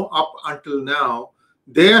viewers know up until now,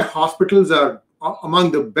 their hospitals are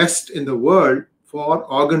among the best in the world for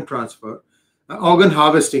organ transfer, organ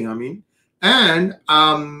harvesting, I mean. And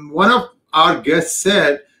one of our guests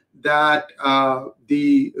said that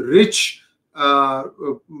the rich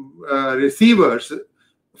receivers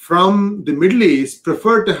from the Middle East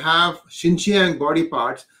prefer to have Xinjiang body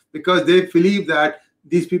parts because they believe that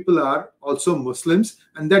these people are also Muslims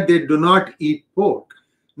and that they do not eat pork.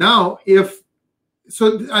 Now,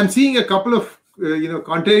 so I'm seeing a couple of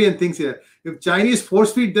contrarian things here. If Chinese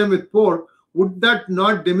force feed them with pork, would that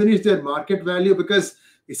not diminish their market value? Because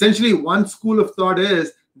essentially one school of thought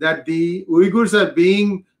is that the Uyghurs are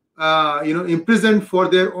being imprisoned for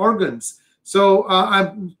their organs. So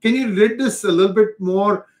can you read this a little bit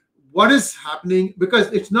more? What is happening? Because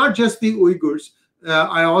it's not just the Uyghurs.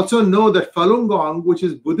 I also know that Falun Gong, which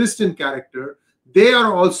is Buddhist in character, they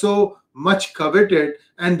are also much coveted.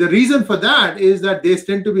 And the reason for that is that they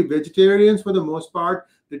tend to be vegetarians for the most part.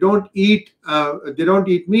 They don't eat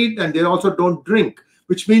meat, and they also don't drink,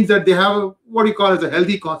 which means that they have what you call as a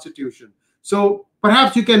healthy constitution. So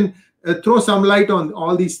perhaps you can throw some light on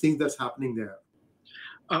all these things that's happening there.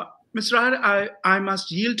 Mr. Raya, I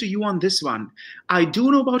must yield to you on this one. I do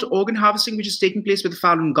know about organ harvesting, which is taking place with the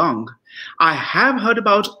Falun Gong. I have heard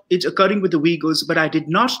about it occurring with the Uyghurs, but I did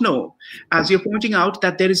not know, as you're pointing out,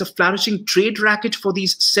 that there is a flourishing trade racket for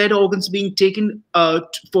these said organs being taken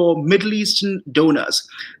for Middle Eastern donors.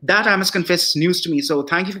 That, I must confess, is news to me. So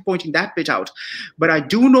thank you for pointing that bit out. But I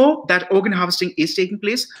do know that organ harvesting is taking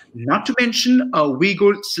place, not to mention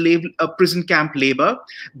Uyghur slave prison camp labor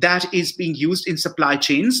that is being used in supply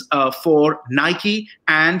chains for Nike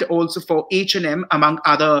and also for H&M, among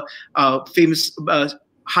other famous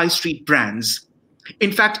high street brands.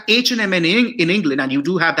 In fact, H&M in England, and you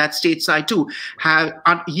do have that stateside too, have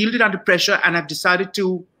yielded under pressure and have decided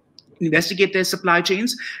to investigate their supply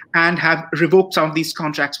chains and have revoked some of these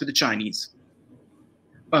contracts with the Chinese.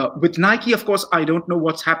 With Nike, of course, I don't know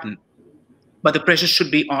what's happened, but the pressure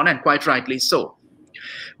should be on, and quite rightly so.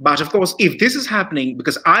 But of course, if this is happening,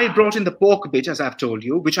 because I brought in the pork bit, as I've told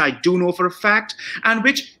you, which I do know for a fact, and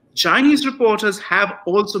which Chinese reporters have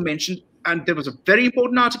also mentioned, and there was a very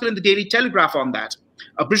important article in the Daily Telegraph on that,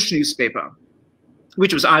 a British newspaper,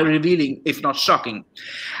 which was eye-revealing, if not shocking.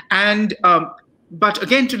 And but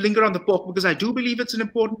again, to linger on the pork, because I do believe it's an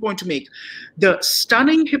important point to make, the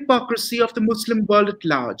stunning hypocrisy of the Muslim world at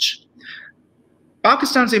large.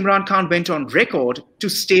 Pakistan's Imran Khan went on record to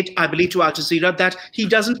state, I believe to Al Jazeera, that he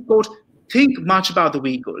doesn't, quote, think much about the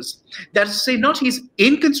Uyghurs. That is to say, not he's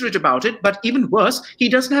inconsiderate about it, but even worse, he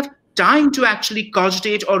doesn't have time to actually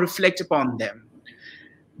cogitate or reflect upon them,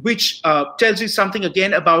 which tells you something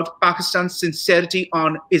again about Pakistan's sincerity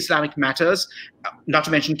on Islamic matters, not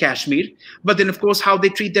to mention Kashmir, but then of course how they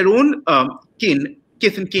treat their own kin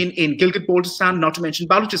kith and kin in Gilgit-Baltistan, not to mention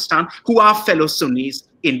Balochistan, who are fellow Sunnis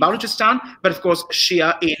in Balochistan, but of course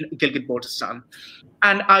Shia in Gilgit-Baltistan.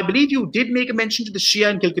 And I believe you did make a mention to the Shia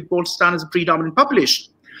in Gilgit-Baltistan as a predominant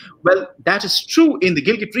population. Well, that is true in the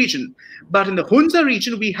Gilgit region, but in the Hunza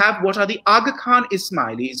region, we have what are the Aga Khan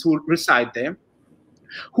Ismailis who reside there,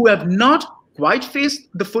 who have not quite faced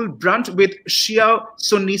the full brunt with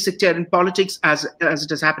Shia-Sunni sectarian politics as it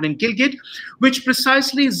has happened in Gilgit, which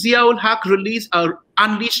precisely Zia-ul-Haq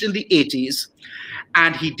unleashed in the 80s.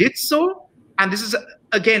 And he did so, and this is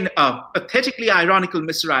again a pathetically ironical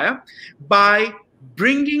misraya, by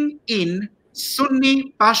bringing in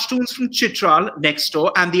Sunni Pashtuns from Chitral next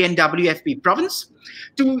door and the NWFP province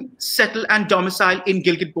to settle and domicile in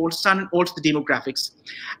Gilgit-Baltistan and alter the demographics.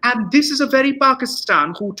 And this is a very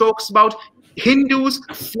Pakistan who talks about Hindus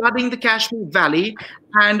flooding the Kashmir Valley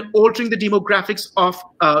and altering the demographics of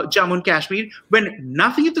Jammu and Kashmir, when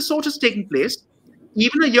nothing of the sort has taken place,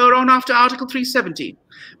 even a year on after Article 370.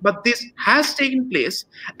 But this has taken place,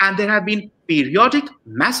 and there have been periodic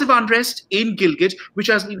massive unrest in Gilgit, which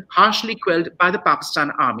has been harshly quelled by the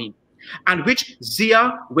Pakistan army, and which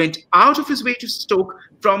Zia went out of his way to stoke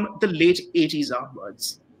from the late 80s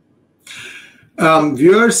onwards.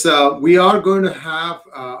 Viewers, we are going to have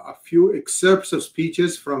a few excerpts of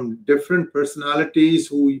speeches from different personalities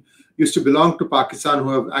who used to belong to Pakistan, who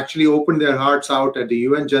have actually opened their hearts out at the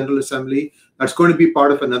UN General Assembly. That's going to be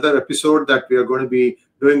part of another episode that we are going to be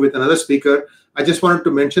doing with another speaker. I just wanted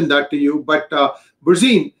to mention that to you. But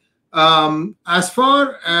Burzine, as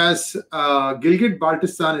far as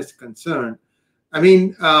Gilgit-Baltistan is concerned, I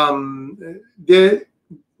mean,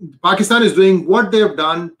 Pakistan is doing what they have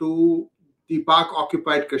done to the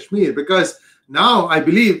Pak-occupied Kashmir, because now I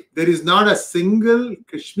believe there is not a single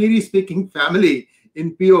Kashmiri-speaking family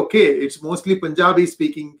in POK. It's mostly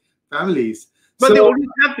Punjabi-speaking families. But so, they always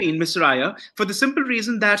have been, Mr. Raya, for the simple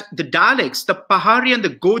reason that the dialects, the Pahari and the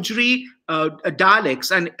Gojri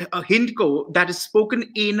dialects and Hindko that is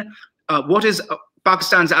spoken in what is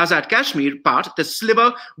Pakistan's Azad Kashmir part, the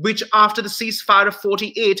sliver which after the ceasefire of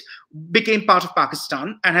 48 became part of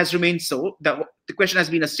Pakistan and has remained so. The question has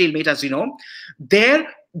been a stalemate, as you know. There,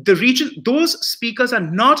 the region, those speakers are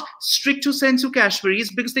not strict sensu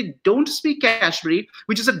Kashmiris because they don't speak Kashmiri,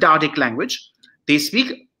 which is a Dardic language. They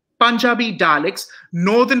speak Punjabi dialects,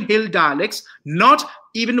 Northern Hill dialects, not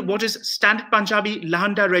even what is standard Punjabi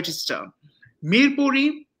Lahanda register.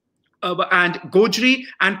 Mirpuri and Gojri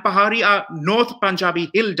and Pahari are North Punjabi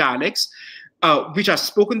Hill dialects, which are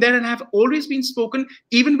spoken there and have always been spoken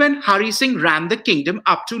even when Hari Singh ran the kingdom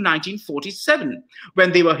up to 1947,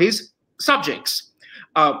 when they were his subjects.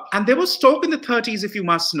 And there was talk in the 30s, if you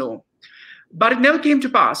must know. But it never came to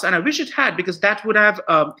pass, and I wish it had, because that would have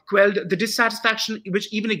quelled the dissatisfaction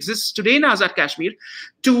which even exists today in Azad Kashmir,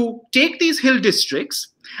 to take these hill districts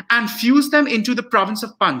and fuse them into the province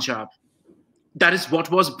of Punjab. That is what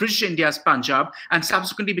was British India's Punjab and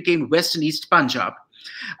subsequently became West and East Punjab.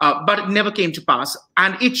 But it never came to pass,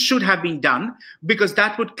 and it should have been done, because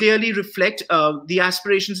that would clearly reflect the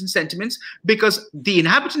aspirations and sentiments, because the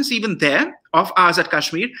inhabitants even there of Azad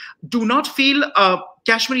Kashmir do not feel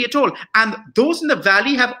Kashmiri at all. And those in the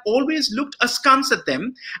valley have always looked askance at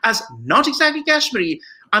them as not exactly Kashmiri.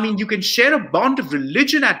 I mean, you can share a bond of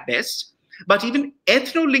religion at best, but even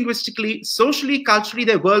ethno-linguistically, socially, culturally,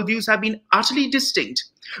 their worldviews have been utterly distinct,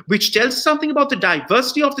 which tells something about the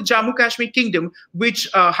diversity of the Jammu Kashmir kingdom, which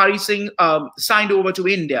Hari Singh signed over to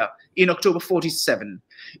India in October 47.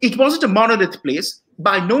 It wasn't a monolith place.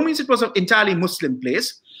 By no means it was an entirely Muslim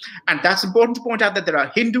place. And that's important to point out, that there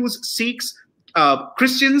are Hindus, Sikhs,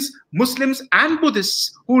 Christians, Muslims, and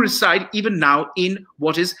Buddhists who reside even now in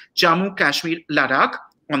what is Jammu Kashmir, Ladakh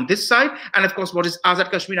on this side, and of course what is Azad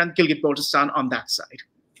Kashmir and Gilgit-Baltistan on that side.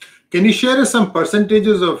 Can you share us some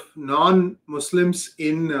percentages of non-Muslims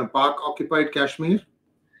in Pak-occupied Kashmir?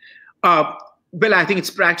 Well, I think it's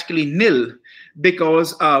practically nil,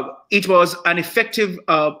 because it was an effective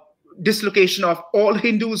dislocation of all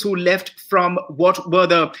Hindus who left from what were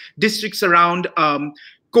the districts around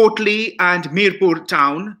Kotli and Mirpur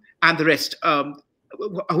town and the rest,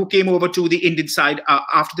 who came over to the Indian side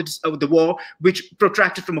after the war, which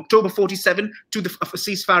protracted from October 47 to the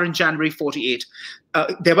ceasefire in January 48.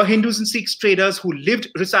 There were Hindus and Sikhs traders who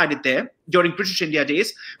resided there during British India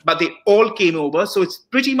days, but they all came over. So it's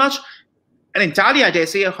pretty much an entirely, I dare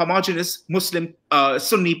say, a homogeneous Muslim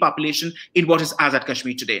Sunni population in what is Azad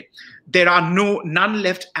Kashmir today. There are none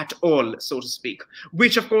left at all, so to speak,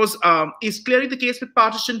 which of course is clearly the case with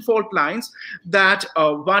partition fault lines, that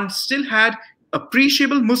one still had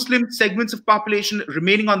appreciable Muslim segments of population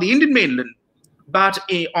remaining on the Indian mainland, but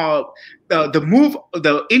the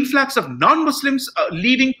influx of non-Muslims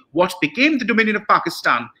leaving what became the dominion of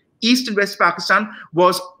Pakistan, East and West Pakistan,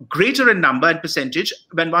 was greater in number and percentage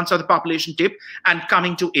when one saw the population dip and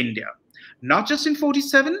coming to India. Not just in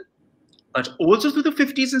 47, but also through the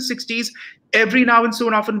 50s and 60s, every now and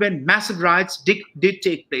so often when massive riots did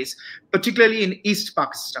take place, particularly in East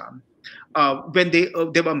Pakistan, when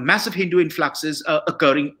there were massive Hindu influxes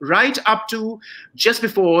occurring right up to just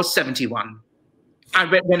before 71,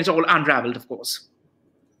 and when it all unraveled, of course.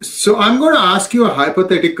 So I'm going to ask you a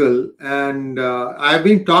hypothetical, and I've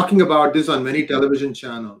been talking about this on many television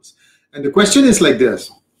channels. And the question is like this.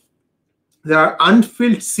 There are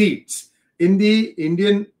unfilled seats in the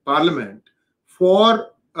Indian Parliament for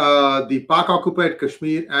the Pak-occupied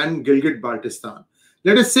Kashmir and Gilgit-Baltistan.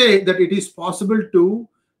 Let us say that it is possible to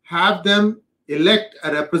have them elect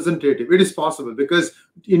a representative. It is possible because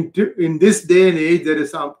in this day and age, there is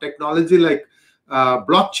some technology like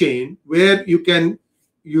blockchain where you can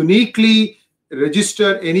uniquely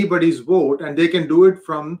register anybody's vote, and they can do it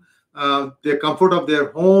from the comfort of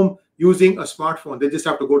their home using a smartphone. They just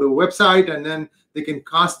have to go to a website and then they can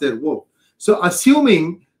cast their vote. So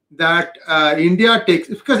assuming that India takes,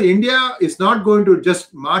 because India is not going to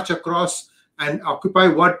just march across and occupy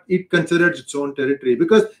what it considers its own territory,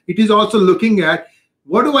 because it is also looking at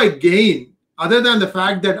what do I gain other than the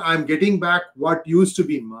fact that I'm getting back what used to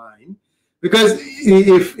be mine. Because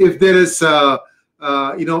if there is,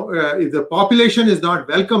 if the population is not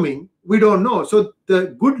welcoming, we don't know. So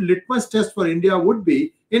the good litmus test for India would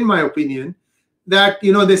be, in my opinion, that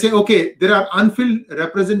they say, okay, there are unfilled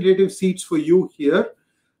representative seats for you here.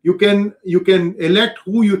 You can elect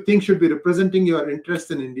who you think should be representing your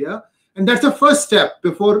interests in India, and that's the first step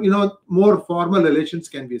before more formal elections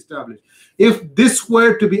can be established. If this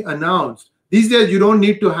were to be announced these days, you don't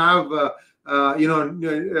need to have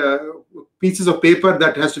pieces of paper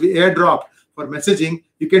that has to be airdropped for messaging.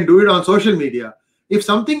 You can do it on social media. If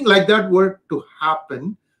something like that were to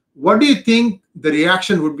happen, what do you think the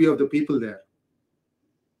reaction would be of the people there?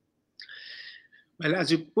 Well,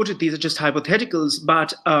 as you put it, these are just hypotheticals,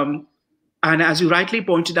 but and as you rightly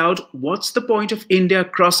pointed out, what's the point of India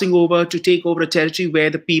crossing over to take over a territory where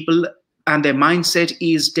the people and their mindset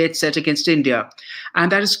is dead set against India?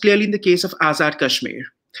 And that is clearly in the case of Azad Kashmir.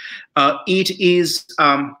 It is,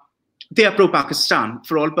 they are pro-Pakistan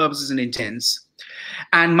for all purposes and intents.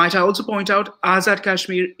 And might I also point out, Azad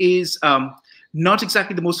Kashmir is not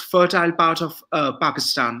exactly the most fertile part of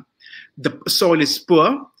Pakistan. The soil is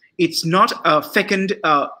poor. It's not fecund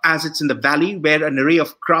as it's in the valley where an array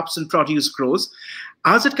of crops and produce grows.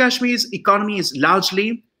 Azad Kashmir's economy is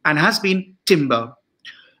largely and has been timber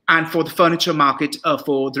and for the furniture market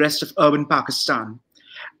for the rest of urban Pakistan.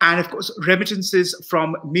 And of course, remittances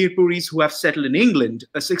from Mirpuris who have settled in England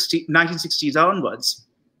 1960s onwards.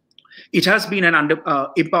 It has been an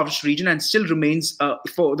impoverished region and still remains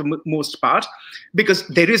for the most part because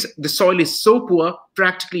the soil is so poor,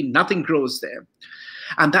 practically nothing grows there.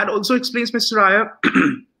 And that also explains, Mr. Raya,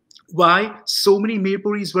 why so many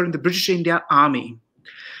Mirpuris were in the British India Army.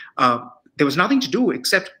 There was nothing to do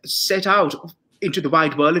except set out into the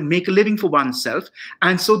wide world and make a living for oneself.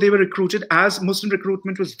 And so they were recruited, as Muslim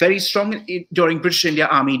recruitment was very strong during British India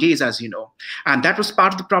Army days, as you know. And that was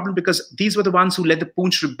part of the problem because these were the ones who led the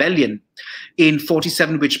Poonch Rebellion in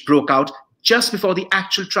 47, which broke out just before the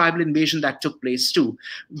actual tribal invasion that took place too,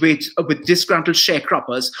 with disgruntled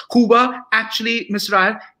sharecroppers who were actually, Mr.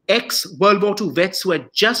 Raya, ex-World War II vets who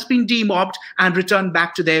had just been demobbed and returned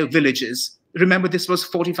back to their villages. Remember, this was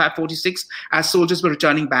 45, 46, as soldiers were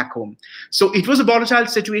returning back home. So it was a volatile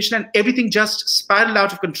situation and everything just spiraled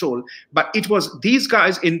out of control. But it was these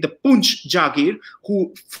guys in the Poonch Jagir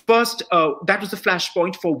who first, that was the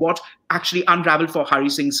flashpoint for what actually unraveled for Hari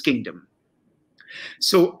Singh's kingdom.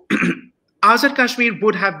 So Azad Kashmir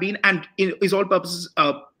would have been, and is all purposes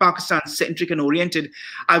Pakistan-centric and oriented.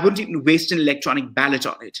 I wouldn't even waste an electronic ballot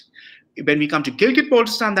on it. When we come to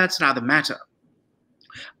Gilgit-Baltistan, that's another matter.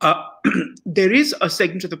 There is a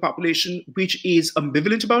segment of the population which is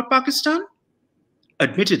ambivalent about Pakistan,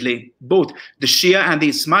 admittedly, both the Shia and the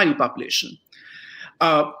Ismaili population.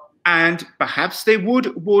 And perhaps they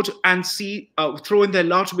would vote and throw in their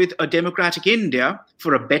lot with a democratic India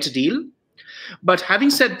for a better deal. But having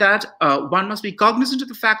said that, one must be cognizant of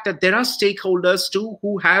the fact that there are stakeholders too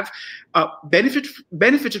who have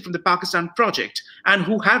benefited from the Pakistan project and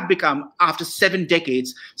who have become, after 7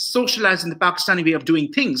 decades, socialized in the Pakistani way of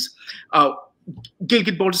doing things.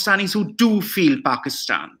 Gilgit-Baltistanis who do feel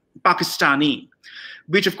Pakistani.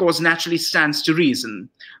 which of course naturally stands to reason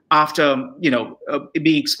after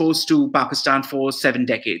being exposed to Pakistan for 7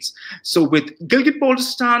 decades. So with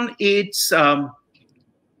Gilgit-Baltistan,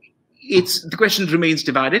 the question remains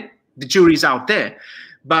divided. The jury's out there.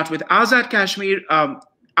 But with Azad Kashmir,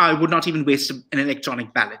 I would not even waste an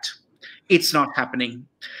electronic ballot. It's not happening.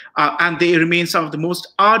 And they remain some of the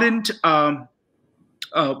most ardent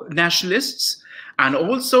nationalists, and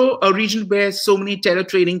also a region where so many terror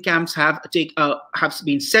training camps have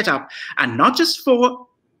been set up, and not just for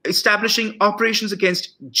establishing operations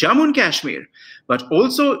against Jammu and Kashmir, but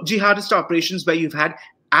also jihadist operations where you've had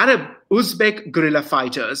Arab, Uzbek guerrilla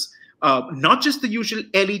fighters, not just the usual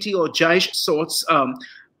LET or Jaish sorts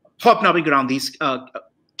hobnobbing around these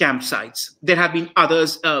campsites. There have been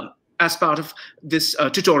others as part of this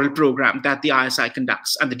tutorial program that the ISI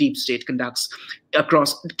conducts and the deep state conducts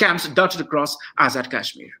across camps dotted across Azad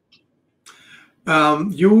Kashmir.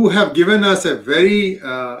 You have given us a very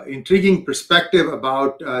intriguing perspective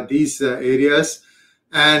about these areas.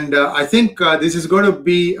 And I think this is going to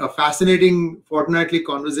be a fascinating fortnightly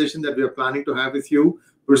conversation that we are planning to have with you,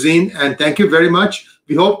 Burzine. And thank you very much.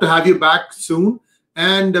 We hope to have you back soon.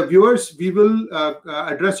 And viewers, we will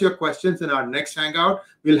address your questions in our next Hangout.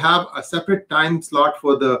 We'll have a separate time slot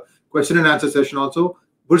for the question and answer session also.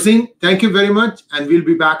 Burzine, thank you very much. And we'll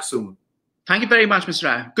be back soon. Thank you very much, Mr.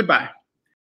 Rai. Goodbye.